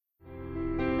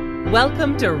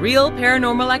Welcome to Real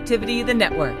Paranormal Activity, the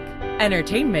network.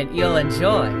 Entertainment you'll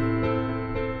enjoy.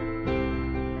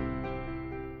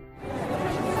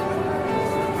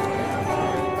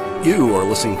 You are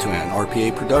listening to an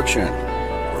RPA production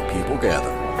where people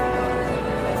gather.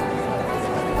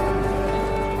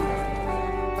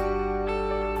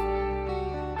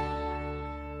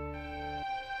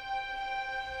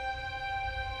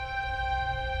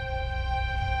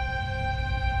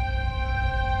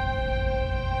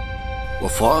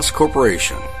 LaFosse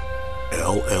Corporation,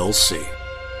 LLC.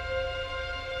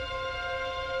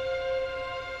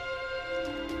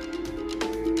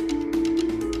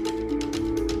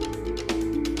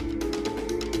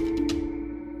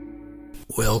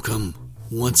 Welcome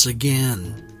once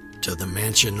again to the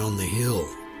mansion on the hill,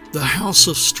 the House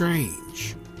of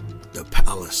Strange, the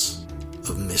Palace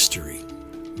of Mystery.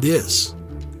 This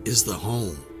is the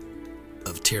home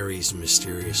of Terry's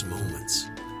Mysterious Moments.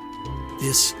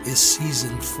 This is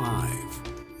Season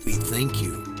 5. We thank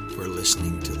you for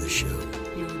listening to the show.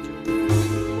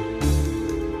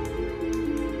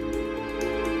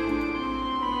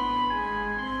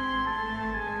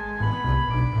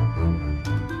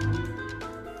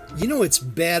 You know, it's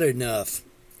bad enough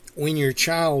when your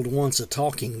child wants a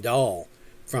talking doll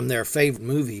from their favorite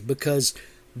movie because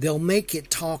they'll make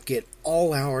it talk at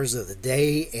all hours of the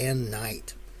day and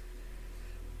night.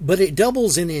 But it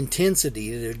doubles in intensity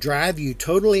to drive you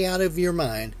totally out of your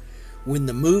mind when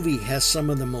the movie has some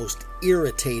of the most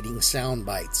irritating sound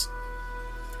bites.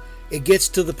 It gets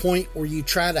to the point where you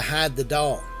try to hide the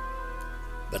doll,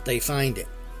 but they find it.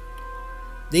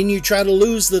 Then you try to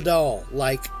lose the doll,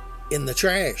 like in the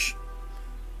trash,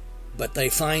 but they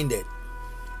find it.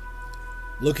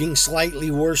 Looking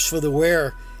slightly worse for the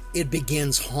wearer, it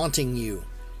begins haunting you.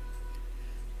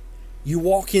 You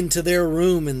walk into their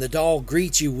room and the doll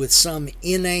greets you with some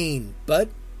inane but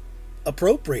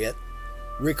appropriate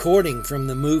recording from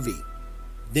the movie.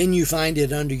 Then you find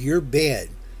it under your bed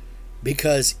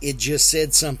because it just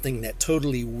said something that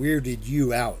totally weirded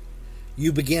you out.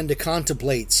 You begin to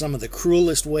contemplate some of the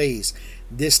cruelest ways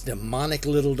this demonic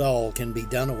little doll can be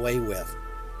done away with.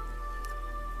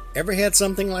 Ever had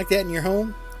something like that in your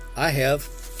home? I have.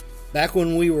 Back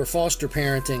when we were foster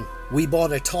parenting, we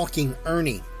bought a talking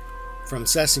Ernie from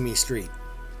Sesame Street.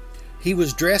 He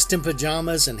was dressed in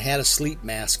pajamas and had a sleep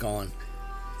mask on.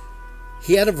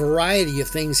 He had a variety of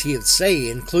things he would say,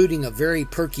 including a very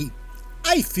perky,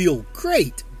 "I feel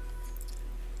great."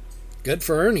 Good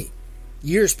for Ernie.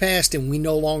 Years passed and we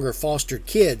no longer fostered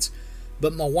kids,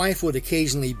 but my wife would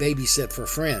occasionally babysit for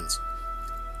friends.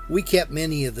 We kept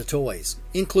many of the toys,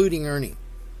 including Ernie.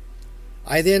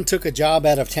 I then took a job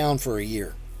out of town for a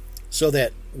year, so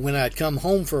that when I'd come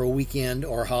home for a weekend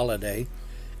or holiday,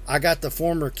 I got the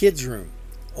former kids' room,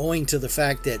 owing to the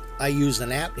fact that I used an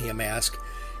apnea mask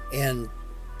and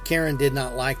Karen did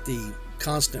not like the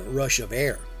constant rush of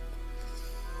air.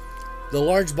 The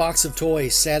large box of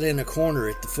toys sat in a corner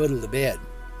at the foot of the bed.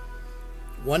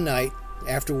 One night,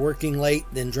 after working late,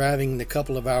 then driving the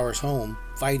couple of hours home,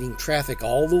 fighting traffic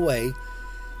all the way,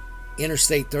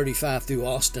 Interstate 35 through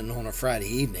Austin on a Friday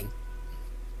evening,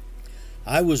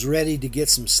 I was ready to get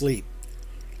some sleep.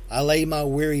 I lay my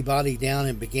weary body down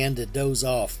and began to doze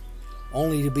off,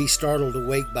 only to be startled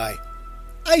awake by,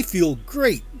 "I feel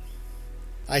great."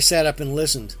 I sat up and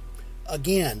listened.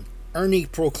 Again, Ernie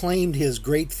proclaimed his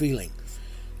great feeling.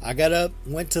 I got up,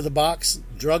 went to the box,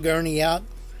 drug Ernie out,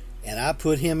 and I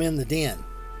put him in the den.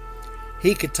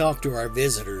 He could talk to our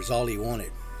visitors all he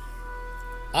wanted.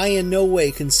 I in no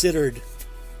way considered,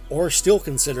 or still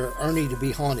consider, Ernie to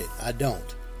be haunted. I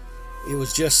don't. It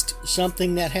was just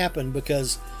something that happened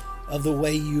because of the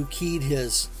way you keyed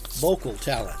his vocal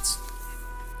talents.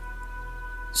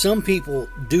 Some people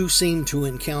do seem to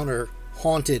encounter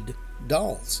haunted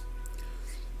dolls.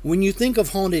 When you think of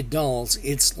haunted dolls,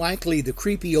 it's likely the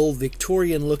creepy old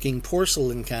Victorian-looking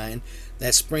porcelain kind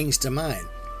that springs to mind.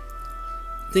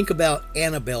 Think about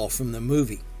Annabelle from the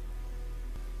movie.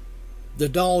 The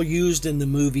doll used in the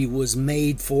movie was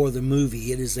made for the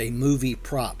movie. It is a movie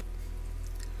prop.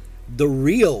 The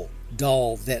real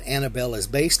doll that Annabelle is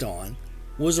based on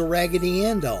was a Raggedy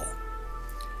Ann doll,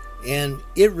 and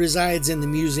it resides in the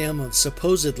Museum of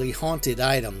Supposedly Haunted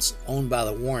Items owned by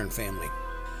the Warren family.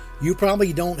 You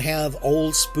probably don't have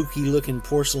old spooky-looking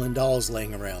porcelain dolls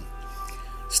laying around.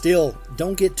 Still,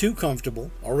 don't get too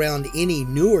comfortable around any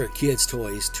newer kids'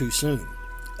 toys too soon.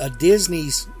 A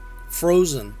Disney's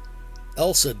Frozen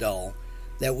Elsa doll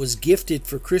that was gifted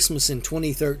for Christmas in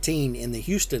 2013 in the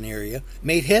Houston area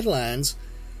made headlines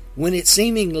when it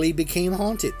seemingly became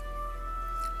haunted.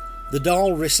 The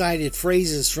doll recited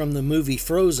phrases from the movie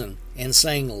Frozen and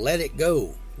sang "Let It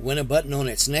Go" when a button on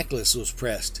its necklace was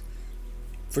pressed.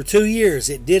 For 2 years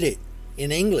it did it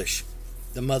in English,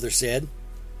 the mother said.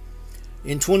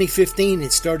 In 2015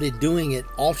 it started doing it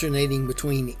alternating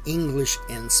between English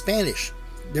and Spanish.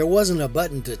 There wasn't a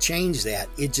button to change that,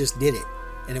 it just did it,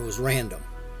 and it was random.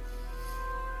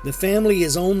 The family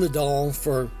has owned the doll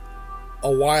for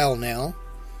a while now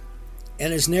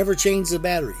and has never changed the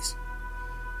batteries.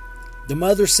 The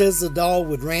mother says the doll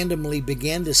would randomly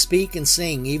begin to speak and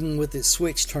sing even with its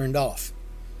switch turned off.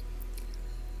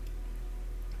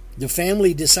 The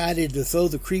family decided to throw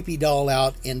the creepy doll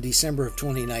out in December of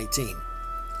 2019.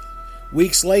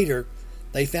 Weeks later,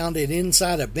 they found it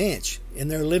inside a bench in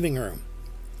their living room.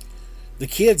 The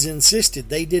kids insisted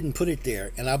they didn't put it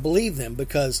there, and I believe them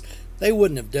because they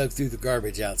wouldn't have dug through the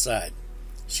garbage outside,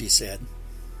 she said.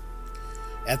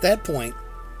 At that point,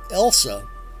 Elsa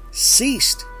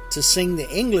ceased to sing the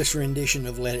English rendition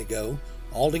of Let It Go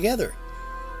altogether,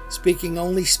 speaking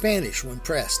only Spanish when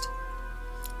pressed.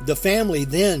 The family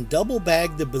then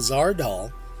double-bagged the bizarre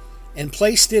doll and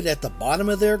placed it at the bottom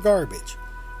of their garbage,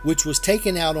 which was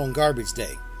taken out on garbage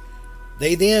day.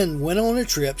 They then went on a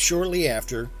trip shortly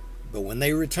after, but when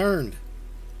they returned,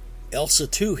 Elsa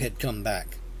too had come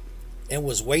back and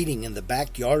was waiting in the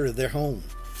backyard of their home.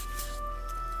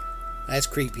 That's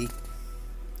creepy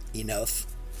enough.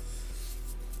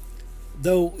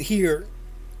 Though here,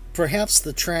 perhaps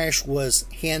the trash was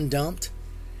hand-dumped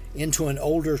into an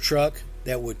older truck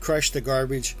that would crush the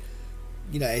garbage,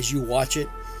 as you watch it.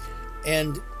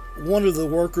 And one of the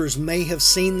workers may have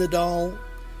seen the doll,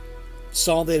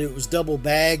 saw that it was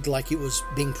double-bagged like it was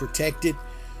being protected,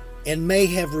 and may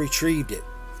have retrieved it.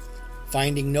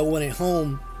 Finding no one at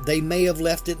home, they may have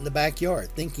left it in the backyard,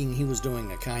 thinking he was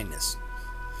doing a kindness.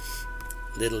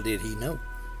 Little did he know.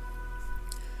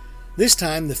 This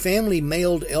time, the family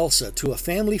mailed Elsa to a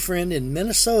family friend in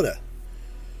Minnesota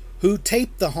who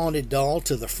taped the haunted doll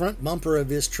to the front bumper of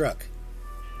his truck.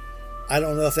 I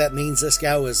don't know if that means this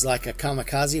guy was like a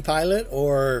kamikaze pilot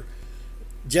or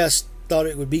just thought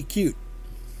it would be cute.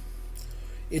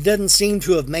 It doesn't seem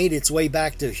to have made its way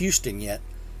back to Houston yet,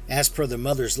 as per the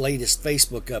mother's latest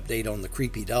Facebook update on the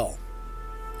creepy doll.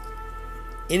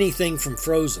 Anything from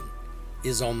Frozen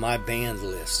is on my banned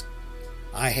list.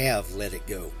 I have Let It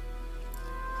Go.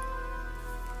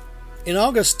 In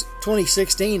August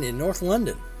 2016 in North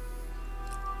London,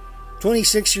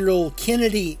 26-year-old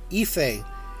Kennedy Ife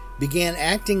began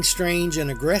acting strange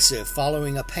and aggressive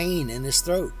following a pain in his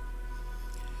throat.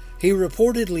 He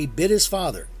reportedly bit his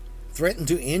father, threatened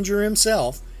to injure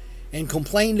himself, and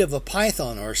complained of a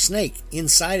python or snake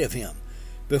inside of him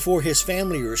before his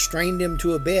family restrained him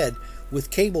to a bed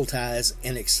with cable ties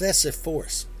and excessive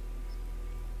force.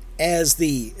 As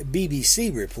the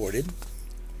BBC reported,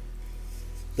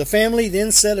 the family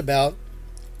then set about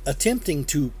attempting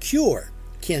to cure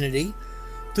Kennedy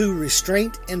through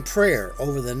restraint and prayer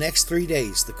over the next 3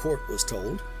 days, the court was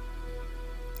told.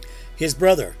 His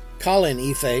brother, Colin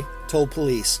Ife, told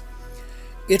police,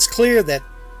 "It's clear that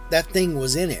thing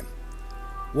was in him.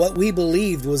 What we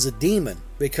believed was a demon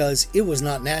because it was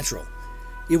not natural.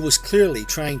 It was clearly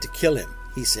trying to kill him,"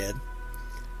 he said.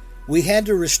 "We had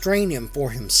to restrain him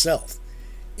for himself.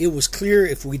 It was clear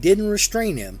if we didn't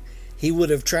restrain him, he would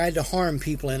have tried to harm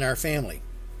people in our family."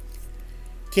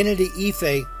 Kennedy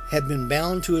Ife had been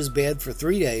bound to his bed for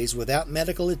 3 days without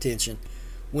medical attention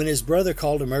when his brother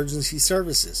called emergency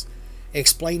services,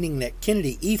 explaining that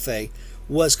Kennedy Ife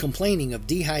was complaining of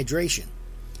dehydration.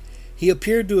 He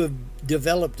appeared to have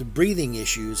developed breathing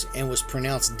issues and was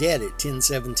pronounced dead at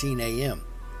 10:17 a.m.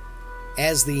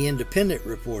 As The Independent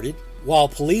reported, while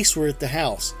police were at the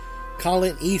house,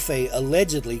 Colin Ife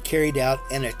allegedly carried out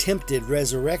an attempted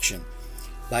resurrection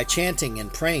by chanting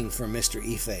and praying for Mr.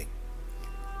 Ife.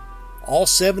 All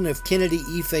 7 of Kennedy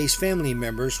Ife's family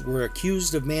members were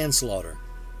accused of manslaughter,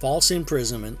 false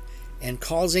imprisonment, and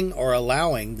causing or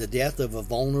allowing the death of a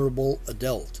vulnerable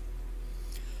adult.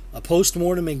 A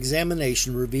post-mortem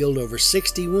examination revealed over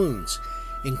 60 wounds,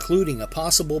 including a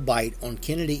possible bite on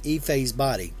Kennedy Ife's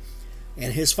body,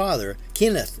 and his father,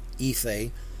 Kenneth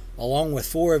Ife, along with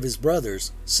 4 of his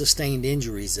brothers, sustained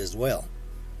injuries as well.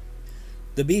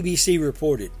 The BBC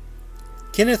reported,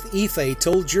 Kenneth Ife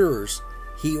told jurors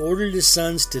he ordered his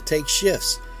sons to take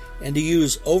shifts and to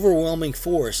use overwhelming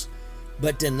force,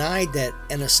 but denied that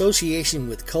an association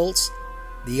with cults,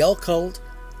 the occult,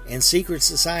 and secret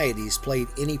societies played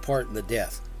any part in the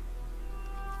death.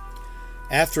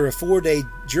 After a 4-day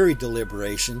jury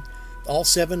deliberation, all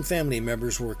 7 family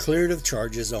members were cleared of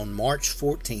charges on March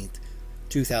 14th,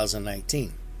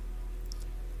 2019.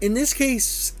 In this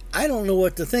case, I don't know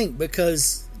what to think,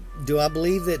 because do I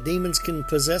believe that demons can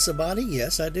possess a body?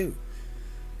 Yes, I do.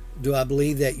 Do I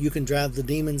believe that you can drive the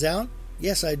demons out?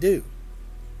 Yes, I do.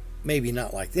 Maybe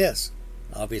not like this.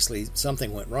 Obviously,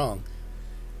 something went wrong.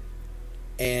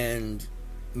 And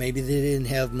maybe they didn't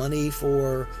have money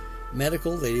for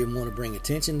medical. They didn't want to bring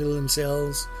attention to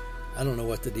themselves. I don't know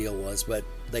what the deal was, but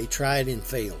they tried and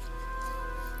failed.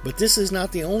 But this is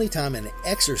not the only time an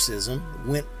exorcism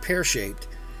went pear-shaped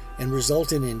and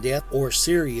resulted in death or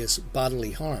serious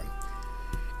bodily harm.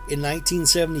 In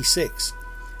 1976,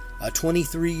 a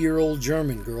 23-year-old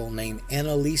German girl named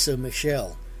Annalisa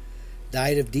Michel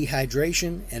died of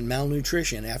dehydration and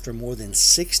malnutrition after more than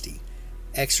 60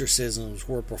 exorcisms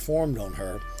were performed on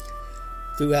her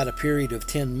throughout a period of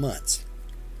 10 months.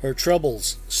 Her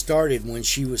troubles started when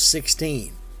she was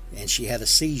 16 and she had a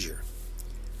seizure.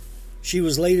 She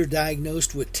was later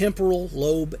diagnosed with temporal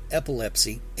lobe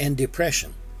epilepsy and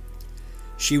depression.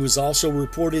 She was also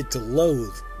reported to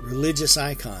loathe religious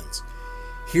icons,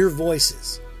 hear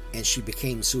voices, and she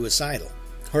became suicidal.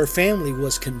 Her family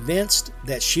was convinced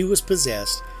that she was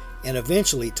possessed and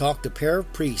eventually talked a pair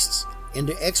of priests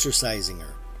into exorcising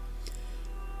her.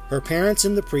 Her parents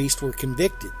and the priest were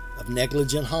convicted of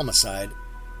negligent homicide.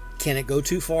 Can it go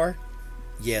too far?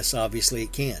 Yes, obviously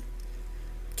it can.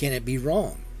 Can it be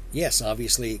wrong? Yes,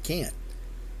 obviously it can.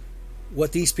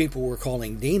 What these people were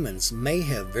calling demons may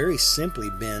have very simply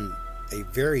been a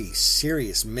very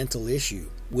serious mental issue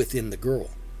within the girl.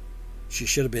 She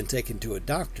should have been taken to a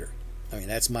doctor. I mean,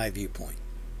 that's my viewpoint.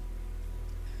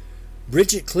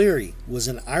 Bridget Cleary was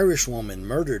an Irish woman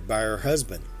murdered by her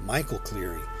husband, Michael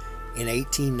Cleary, in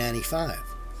 1895.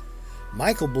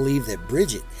 Michael believed that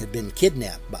Bridget had been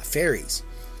kidnapped by fairies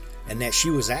and that she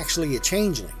was actually a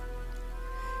changeling.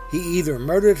 He either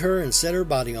murdered her and set her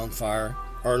body on fire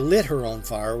or lit her on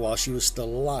fire while she was still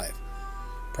alive.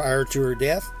 Prior to her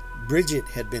death, Bridget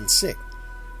had been sick,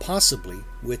 possibly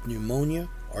with pneumonia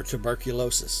or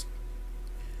tuberculosis.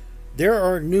 There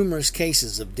are numerous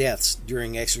cases of deaths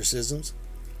during exorcisms.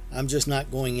 I'm just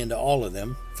not going into all of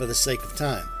them for the sake of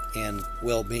time and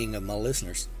well-being of my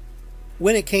listeners.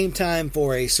 When it came time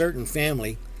for a certain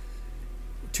family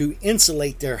to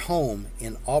insulate their home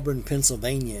in Auburn,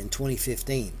 Pennsylvania in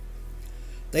 2015,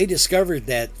 they discovered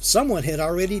that someone had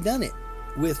already done it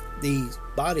with the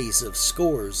bodies of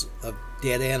scores of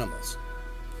dead animals.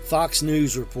 Fox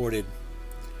News reported,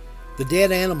 the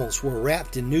dead animals were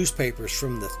wrapped in newspapers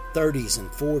from the 30s and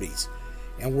 40s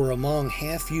and were among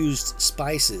half-used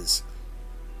spices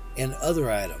and other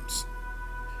items.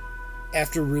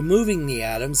 After removing the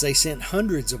items, they sent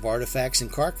hundreds of artifacts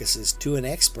and carcasses to an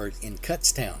expert in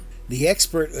Kutztown. The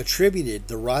expert attributed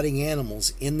the rotting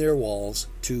animals in their walls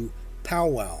to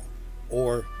powwow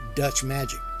or Dutch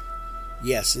magic.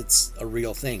 Yes, it's a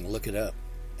real thing. Look it up.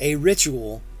 A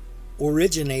ritual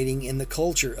originating in the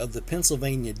culture of the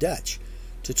Pennsylvania Dutch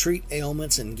to treat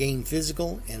ailments and gain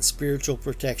physical and spiritual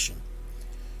protection.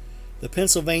 The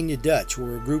Pennsylvania Dutch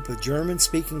were a group of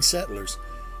German-speaking settlers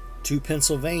to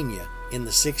Pennsylvania in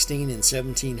the 16 and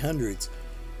 1700s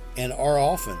and are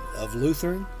often of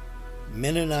Lutheran,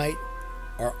 Mennonite,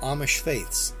 or Amish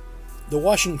faiths. The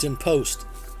Washington Post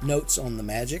notes on the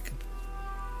magic.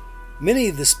 Many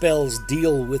of the spells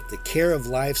deal with the care of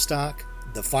livestock,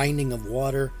 the finding of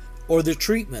water, or the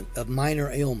treatment of minor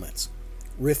ailments,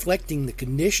 reflecting the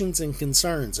conditions and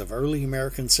concerns of early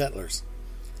American settlers.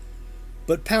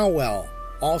 But powwow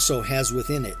also has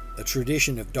within it a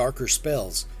tradition of darker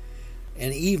spells,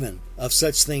 and even of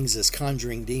such things as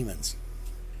conjuring demons.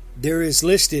 There is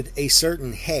listed a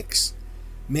certain hex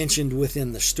mentioned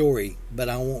within the story, but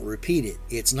I won't repeat it.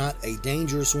 It's not a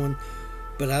dangerous one,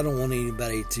 but I don't want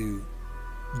anybody to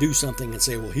do something and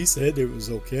say, well, he said it was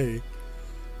okay.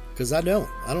 Because I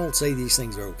don't say these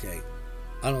things are okay.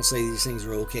 I don't say these things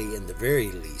are okay in the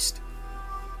very least.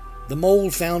 The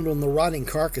mold found on the rotting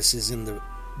carcasses in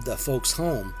the folks'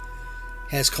 home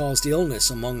has caused illness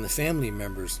among the family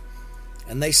members,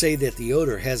 and they say that the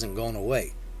odor hasn't gone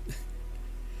away.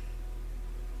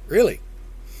 Really?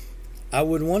 I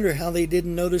would wonder how they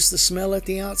didn't notice the smell at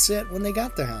the outset when they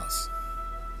got the house.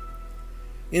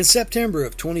 In September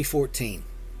of 2014,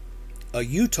 a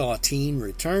Utah teen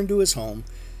returned to his home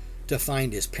to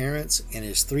find his parents and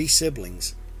his 3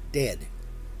 siblings dead.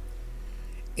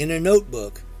 In a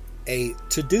notebook, a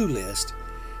to-do list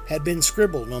had been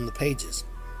scribbled on the pages.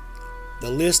 The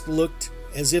list looked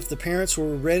as if the parents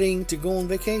were ready to go on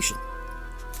vacation.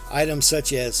 Items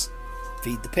such as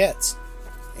feed the pets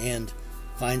and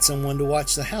find someone to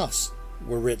watch the house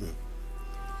were written.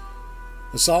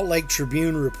 The Salt Lake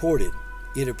Tribune reported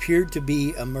it appeared to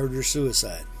be a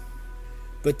murder-suicide.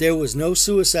 But there was no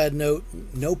suicide note,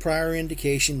 no prior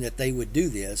indication that they would do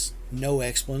this, no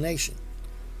explanation.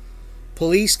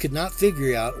 Police could not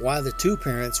figure out why the two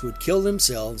parents would kill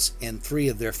themselves and 3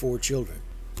 of their 4 children.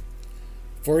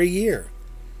 For a year,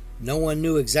 no one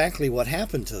knew exactly what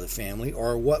happened to the family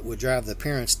or what would drive the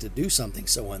parents to do something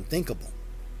so unthinkable.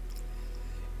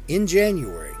 In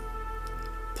January,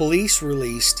 police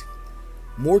released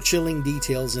more chilling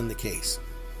details in the case.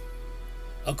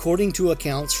 According to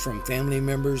accounts from family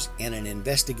members and an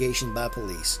investigation by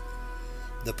police,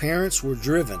 the parents were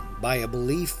driven by a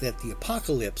belief that the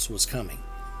apocalypse was coming,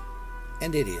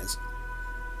 and it is,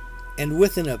 and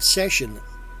with an obsession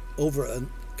over a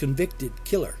convicted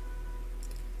killer.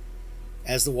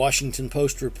 As the Washington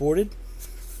Post reported,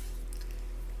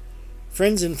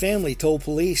 friends and family told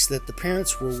police that the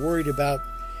parents were worried about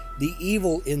the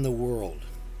evil in the world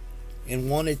and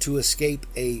wanted to escape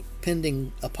a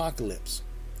pending apocalypse.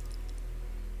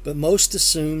 But most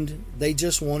assumed they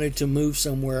just wanted to move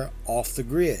somewhere off the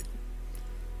grid.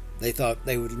 They thought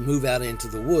they would move out into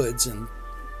the woods and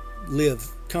live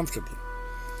comfortably.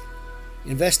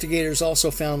 Investigators also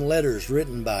found letters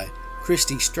written by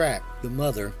Christy Strack, the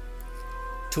mother,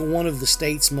 to one of the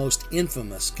state's most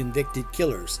infamous convicted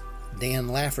killers, Dan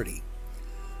Lafferty,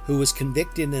 who was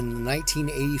convicted in the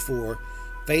 1984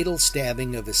 fatal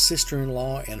stabbing of his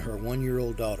sister-in-law and her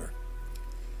 1-year-old daughter.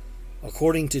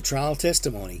 According to trial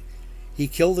testimony, he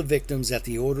killed the victims at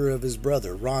the order of his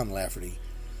brother, Ron Lafferty,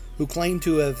 who claimed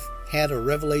to have had a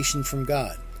revelation from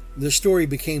God. The story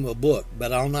became a book,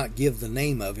 but I'll not give the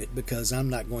name of it because I'm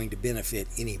not going to benefit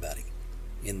anybody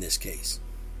in this case.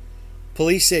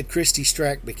 Police said Christy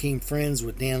Strack became friends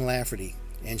with Dan Lafferty,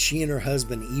 and she and her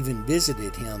husband even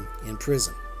visited him in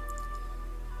prison.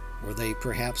 Were they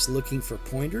perhaps looking for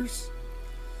pointers?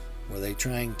 Were they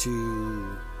trying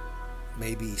to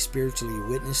maybe spiritually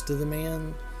witness to the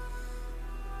man?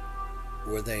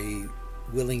 Were they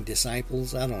willing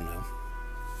disciples? I don't know.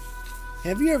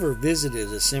 Have you ever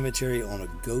visited a cemetery on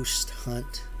a ghost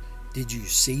hunt? Did you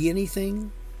see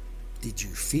anything? Did you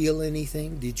feel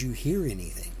anything? Did you hear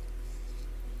anything?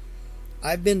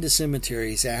 I've been to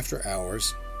cemeteries after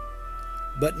hours,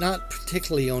 but not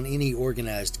particularly on any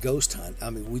organized ghost hunt. I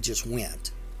mean, we just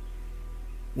went.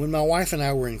 When my wife and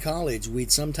I were in college,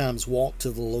 we'd sometimes walk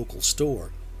to the local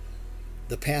store.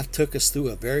 The path took us through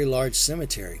a very large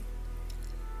cemetery.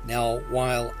 Now,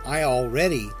 while I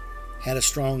already had a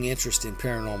strong interest in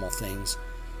paranormal things,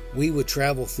 we would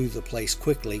travel through the place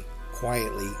quickly,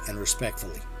 quietly, and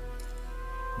respectfully.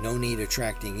 No need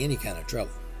attracting any kind of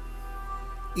trouble.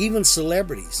 Even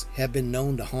celebrities have been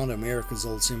known to haunt America's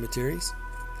old cemeteries.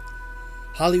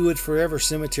 Hollywood Forever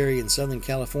Cemetery in Southern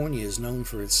California is known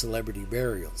for its celebrity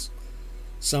burials.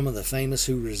 Some of the famous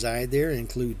who reside there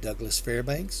include Douglas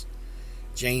Fairbanks,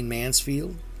 Jane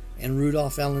Mansfield, and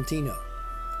Rudolph Valentino.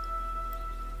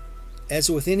 As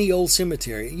with any old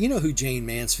cemetery, you know who Jane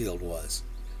Mansfield was.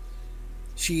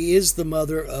 She is the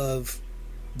mother of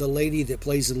the lady that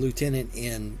plays the lieutenant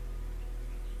in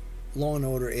Law &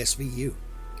 Order SVU,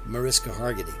 Mariska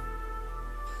Hargitay.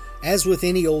 As with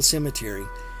any old cemetery,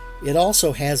 it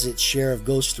also has its share of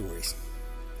ghost stories,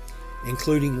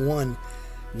 including one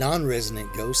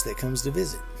non-resident ghost that comes to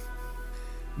visit.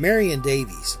 Marion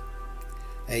Davies,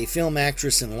 a film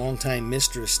actress and longtime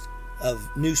mistress of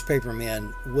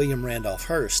newspaperman William Randolph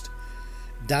Hearst,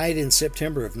 died in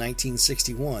September of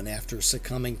 1961 after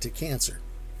succumbing to cancer.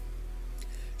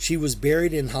 She was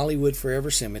buried in Hollywood Forever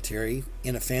Cemetery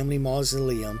in a family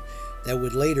mausoleum that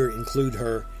would later include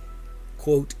her,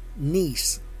 quote,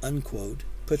 niece, unquote,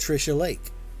 Patricia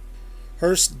Lake.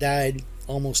 Hearst died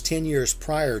almost 10 years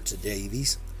prior to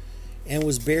Davies and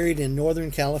was buried in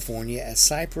Northern California at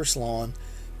Cypress Lawn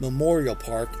Memorial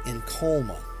Park in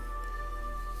Colma.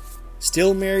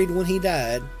 Still married when he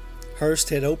died, Hearst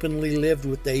had openly lived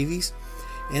with Davies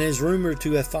and is rumored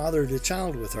to have fathered a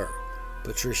child with her,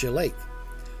 Patricia Lake,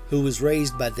 who was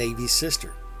raised by Davies'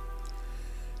 sister.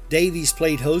 Davies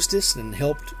played hostess and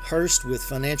helped Hearst with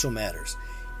financial matters,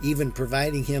 even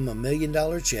providing him $1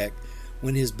 million check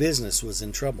when his business was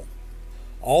in trouble.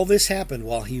 All this happened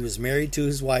while he was married to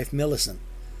his wife Millicent,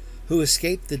 who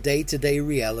escaped the day-to-day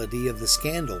reality of the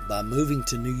scandal by moving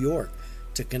to New York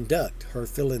to conduct her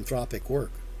philanthropic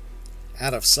work,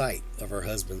 out of sight of her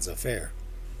husband's affair.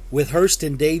 With Hearst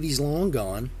and Davies long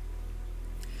gone,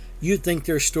 you'd think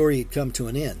their story had come to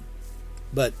an end,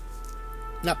 but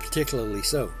not particularly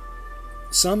so.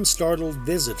 Some startled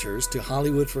visitors to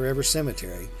Hollywood Forever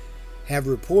Cemetery have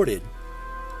reported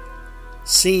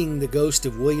seeing the ghost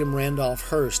of William Randolph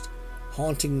Hearst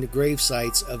haunting the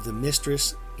gravesites of the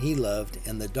mistress he loved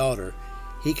and the daughter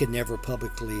he could never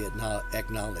publicly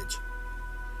acknowledge.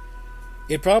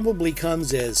 It probably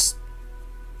comes as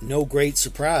no great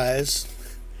surprise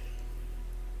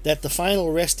that the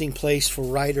final resting place for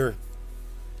writer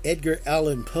Edgar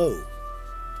Allan Poe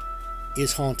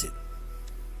is haunted.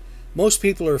 Most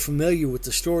people are familiar with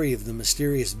the story of the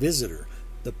mysterious visitor,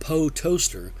 the Poe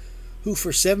toaster, who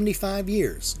for 75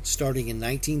 years, starting in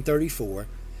 1934,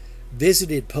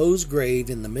 visited Poe's grave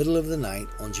in the middle of the night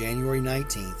on January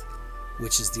 19th,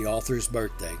 which is the author's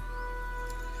birthday,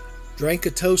 drank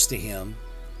a toast to him,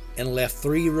 and left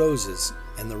 3 roses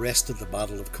and the rest of the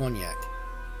bottle of cognac.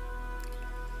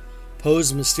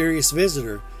 Poe's mysterious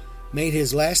visitor made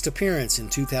his last appearance in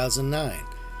 2009,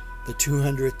 the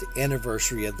 200th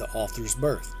anniversary of the author's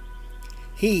birth.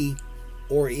 He,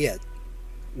 or it,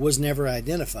 was never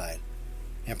identified,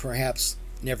 and perhaps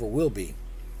never will be.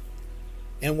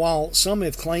 And while some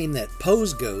have claimed that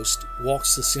Poe's ghost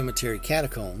walks the cemetery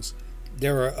catacombs,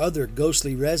 there are other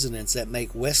ghostly residents that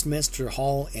make Westminster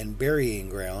Hall and Burying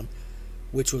Ground,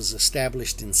 which was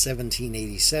established in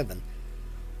 1787,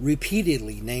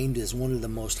 repeatedly named as one of the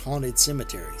most haunted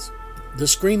cemeteries. The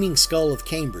Screaming Skull of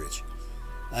Cambridge,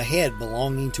 a head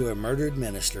belonging to a murdered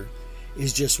minister,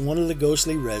 is just one of the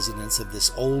ghostly residents of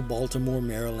this old Baltimore,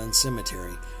 Maryland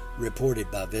cemetery, reported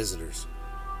by visitors.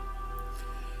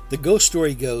 The ghost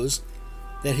story goes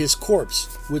that his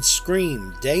corpse would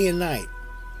scream day and night,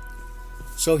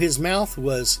 so his mouth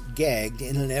was gagged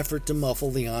in an effort to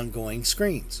muffle the ongoing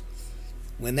screams.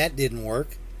 When that didn't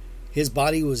work, his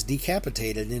body was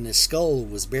decapitated and his skull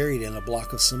was buried in a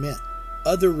block of cement.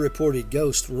 Other reported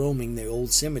ghosts roaming the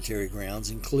old cemetery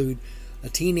grounds include a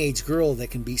teenage girl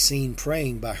that can be seen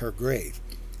praying by her grave,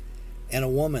 and a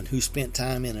woman who spent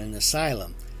time in an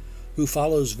asylum who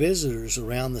follows visitors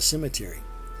around the cemetery.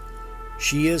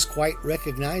 She is quite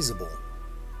recognizable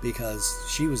because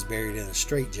she was buried in a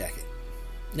straitjacket.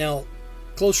 Now,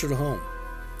 closer to home,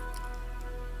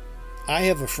 I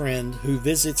have a friend who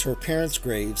visits her parents'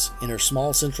 graves in her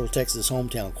small Central Texas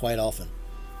hometown quite often.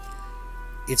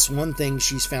 It's one thing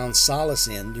she's found solace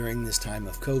in during this time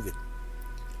of COVID.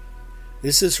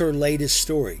 This is her latest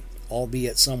story,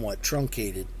 albeit somewhat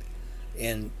truncated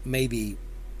and maybe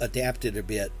adapted a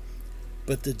bit,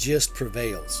 but the gist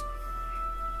prevails.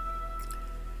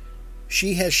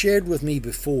 She has shared with me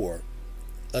before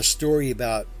a story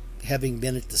about having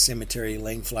been at the cemetery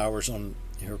laying flowers on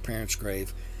her parents'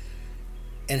 grave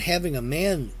and having a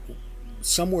man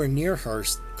somewhere near her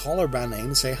call her by name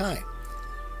and say hi.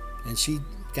 And she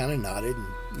kind of nodded,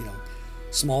 and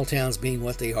small towns being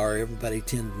what they are, everybody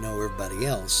tend to know everybody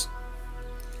else.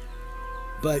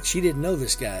 But she didn't know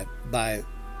this guy by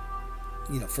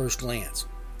first glance.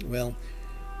 Well,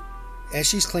 as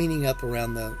she's cleaning up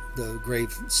around the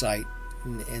grave site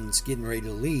and is getting ready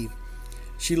to leave,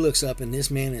 she looks up and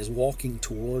this man is walking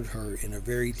toward her in a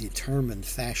very determined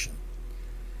fashion.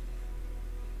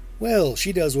 Well,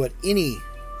 she does what any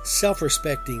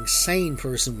self-respecting, sane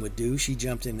person would do. She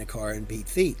jumped in the car and beat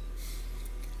feet.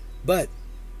 But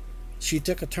she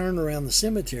took a turn around the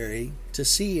cemetery to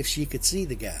see if she could see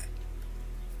the guy.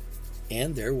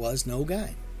 And there was no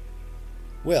guy.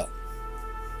 Well,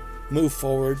 move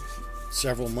forward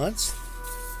several months,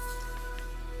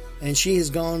 and she has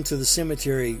gone to the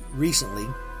cemetery recently,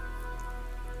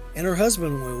 and her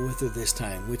husband went with her this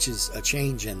time, which is a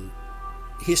change in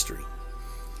history.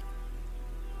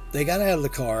 They got out of the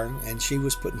car, and she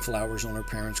was putting flowers on her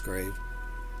parents' grave,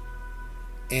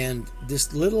 and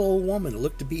this little old woman,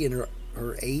 looked to be in her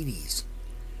 80s,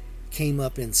 came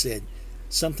up and said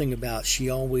something about she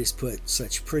always put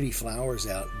such pretty flowers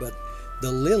out, but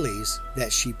the lilies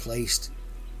that she placed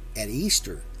at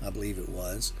Easter, I believe it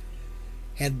was,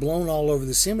 had blown all over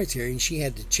the cemetery, and she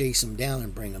had to chase them down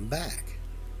and bring them back.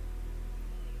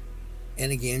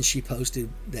 And again, she posted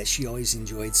that she always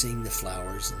enjoyed seeing the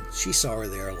flowers, and she saw her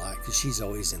there a lot because she's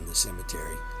always in the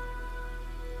cemetery.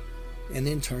 And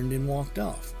then turned and walked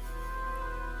off.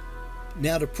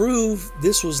 Now, to prove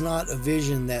this was not a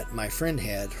vision that my friend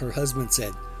had, her husband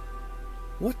said,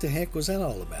 "What the heck was that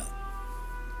all about?"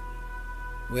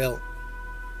 Well,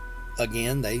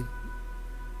 again, they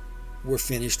were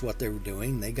finished what they were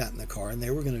doing. They got in the car and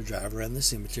they were going to drive around the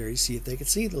cemetery to see if they could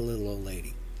see the little old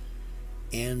lady.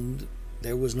 And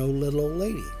there was no little old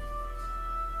lady.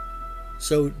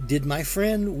 So did my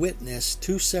friend witness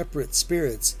 2 separate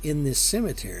spirits in this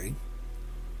cemetery,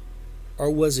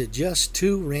 or was it just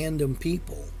 2 random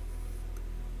people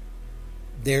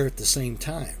there at the same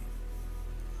time?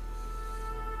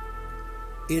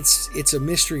 It's a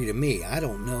mystery to me. I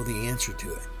don't know the answer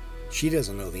to it. She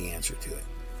doesn't know the answer to it.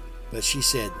 But she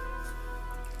said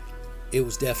it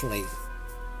was definitely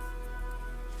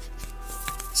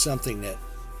something that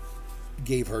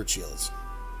gave her chills.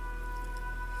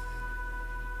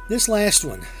 This last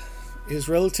one is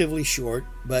relatively short,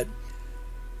 but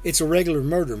It's a regular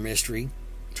murder mystery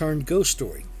turned ghost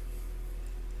story.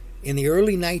 In the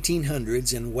early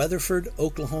 1900s in Weatherford,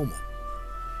 Oklahoma,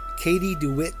 Katie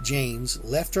DeWitt James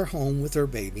left her home with her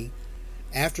baby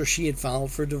after she had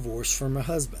filed for divorce from her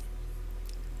husband.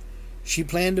 She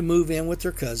planned to move in with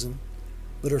her cousin,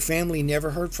 but her family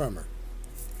never heard from her.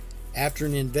 After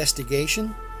an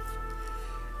investigation,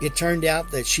 it turned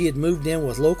out that she had moved in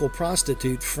with local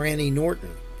prostitute Franny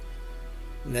Norton.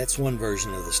 That's one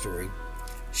version of the story.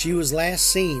 She was last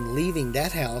seen leaving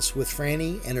that house with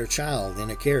Franny and her child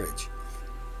in a carriage.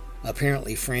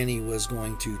 Apparently, Franny was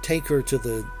going to take her to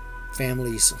the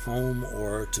family's home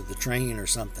or to the train or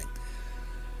something.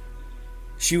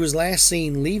 She was last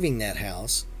seen leaving that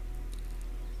house,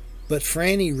 but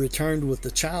Franny returned with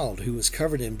the child who was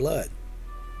covered in blood,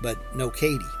 but no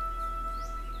Katie.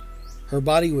 Her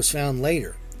body was found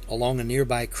later along a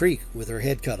nearby creek with her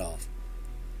head cut off.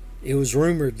 It was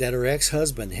rumored that her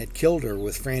ex-husband had killed her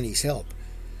with Franny's help,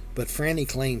 but Franny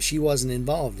claimed she wasn't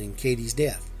involved in Katie's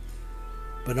death.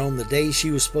 But on the day she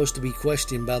was supposed to be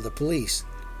questioned by the police,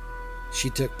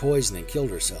 she took poison and killed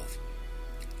herself.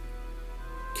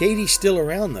 Katie's still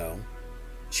around, though.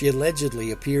 She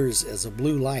allegedly appears as a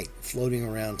blue light floating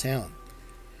around town,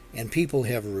 and people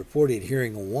have reported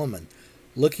hearing a woman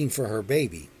looking for her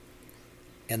baby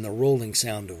and the rolling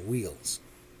sound of wheels.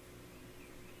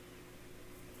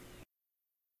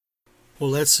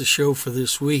 Well, that's the show for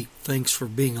this week. Thanks for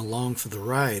being along for the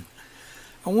ride.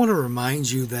 I want to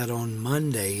remind you that on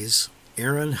Mondays,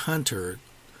 Aaron Hunter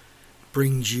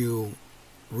brings you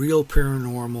Real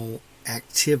Paranormal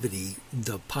Activity,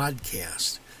 the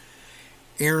podcast.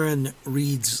 Aaron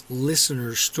reads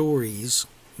listener stories,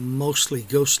 mostly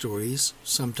ghost stories,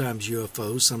 sometimes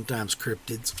UFOs, sometimes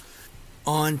cryptids.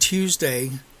 On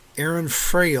Tuesday, Aaron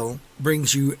Frail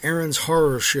brings you Aaron's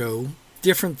Horror Show,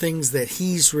 different things that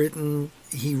he's written.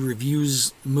 He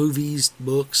reviews movies,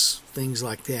 books, things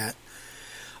like that.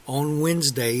 On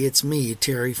Wednesday, it's me,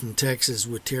 Terry from Texas,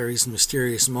 with Terry's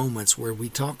Mysterious Moments, where we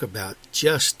talk about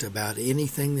just about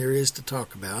anything there is to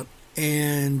talk about.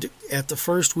 And at the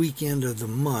first weekend of the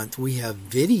month, we have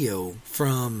video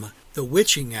from the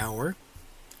Witching Hour.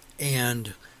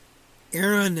 And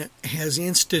Aaron has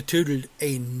instituted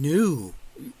a new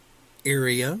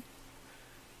area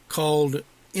called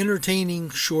Entertaining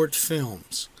Short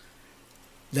Films.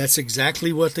 That's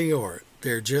exactly what they are.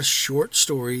 They're just short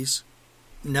stories.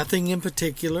 Nothing in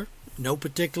particular, no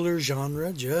particular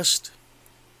genre, just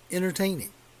entertaining.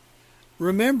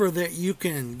 Remember that you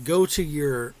can go to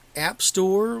your app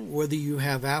store, whether you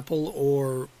have Apple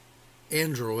or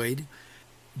Android,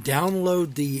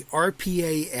 download the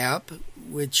RPA app,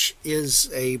 which is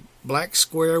a black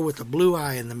square with a blue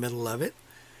eye in the middle of it.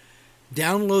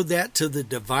 Download that to the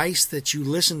device that you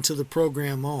listen to the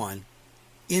program on.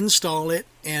 Install it,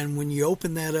 and when you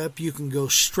open that up, you can go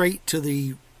straight to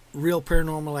the Real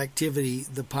Paranormal Activity,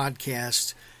 the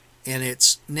podcast, and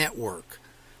its network.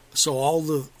 So all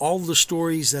the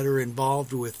stories that are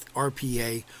involved with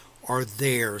RPA are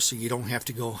there, so you don't have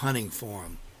to go hunting for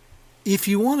them. If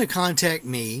you want to contact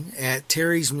me at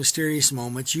Terry's Mysterious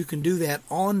Moments, you can do that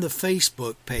on the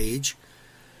Facebook page,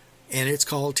 and it's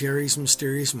called Terry's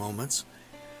Mysterious Moments.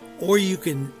 Or you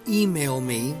can email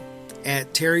me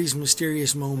at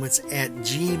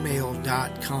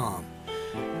terrysmysteriousmoments@gmail.com.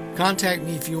 Contact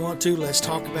me if you want to. Let's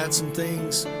talk about some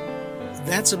things.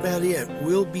 That's about it.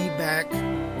 We'll be back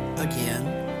again.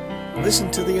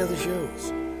 Listen to the other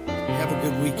shows. Have a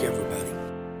good week, everybody.